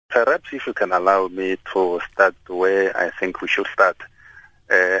Perhaps if you can allow me to start where I think we should start,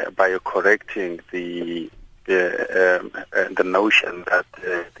 by correcting the notion that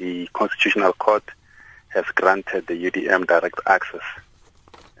the Constitutional Court has granted the UDM direct access.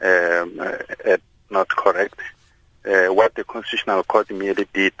 Not correct. What the Constitutional Court merely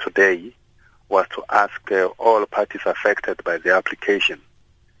did today was to ask all parties affected by the application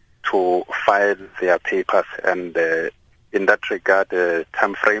to file their papers, and in that regard,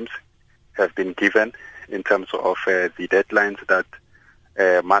 time frames have been given in terms of the deadlines that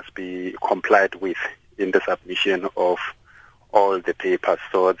must be complied with in the submission of all the papers.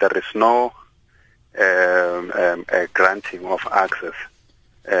 So there is no granting of access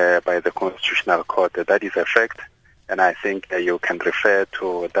by the Constitutional Court. That is a fact, and I think you can refer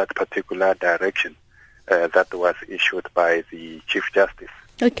to that particular direction that was issued by the Chief Justice.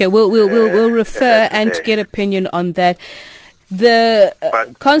 Okay, we'll refer and get opinion on that. The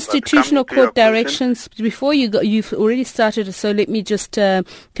Constitutional Court directions, before you go, you've already started, so let me just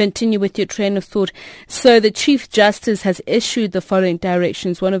continue with your train of thought. So the Chief Justice has issued the following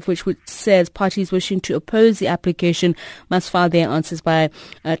directions, one of which says parties wishing to oppose the application must file their answers by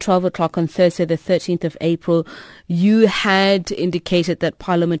 12 o'clock on Thursday, the 13th of April. You had indicated that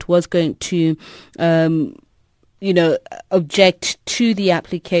Parliament was going to, object to the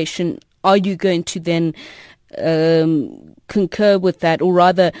application. Are you going to then concur with that, or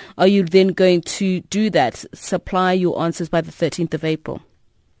rather, are you then going to do that, supply your answers by the 13th of April?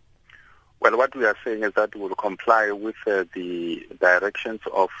 Well, what we are saying is that we will comply with the directions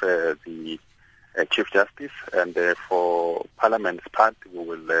of the Chief Justice, and for Parliament's part, we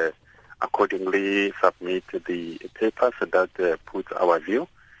will accordingly submit the papers that put our view,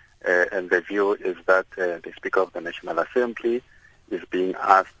 and the view is that the Speaker of the National Assembly is being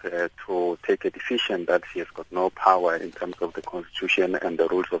asked to take a decision that he has got no power in terms of the Constitution and the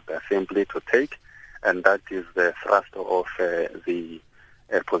rules of the Assembly to take, and that is the thrust of the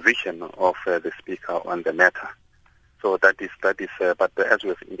position of the Speaker on the matter. So that is. But as we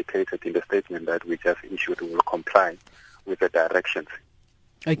have indicated in the statement that we just issued, we will comply with the directions.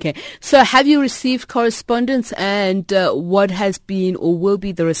 Okay. So have you received correspondence, and what has been or will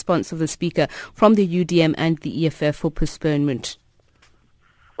be the response of the Speaker from the UDM and the EFF for postponement?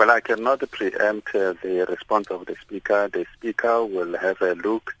 Well, I cannot preempt the response of the Speaker. The Speaker will have a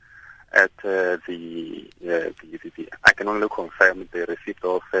look at I can only confirm the receipt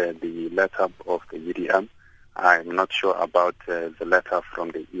of the letter of the UDM. I'm not sure about the letter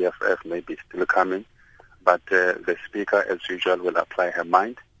from the EFF, maybe still coming, but the Speaker, as usual, will apply her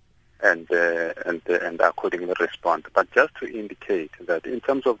mind and accordingly respond. But just to indicate that in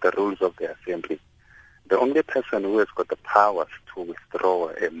terms of the rules of the Assembly, the only person who has got the powers to withdraw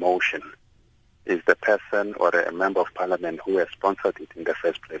a motion is the person or a member of Parliament who has sponsored it in the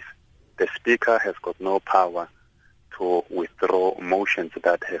first place. The Speaker has got no power to withdraw motions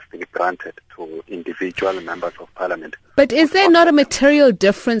that have been granted to individual members of Parliament. But is there not a material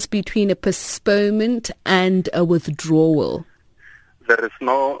difference between a postponement and a withdrawal? There is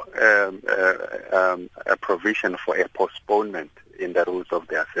no a provision for a postponement in the rules of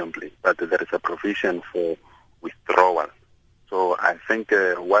the Assembly, but there is a provision for withdrawal. So I think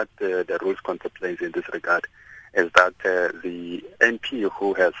what the rules contemplate in this regard is that the MP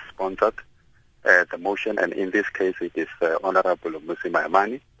who has sponsored the motion, and in this case it is Honorable Mmusi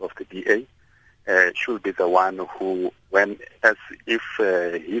Maimane of the DA, should be the one who, if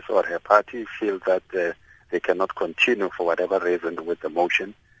his or her party feel that they cannot continue for whatever reason with the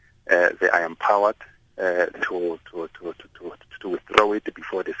motion, they are empowered to withdraw it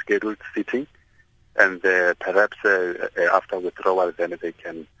before the scheduled sitting, and perhaps after withdrawal, then they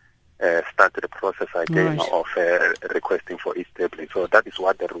can start the process again of requesting for its tabling. So that is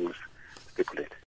what the rules stipulate.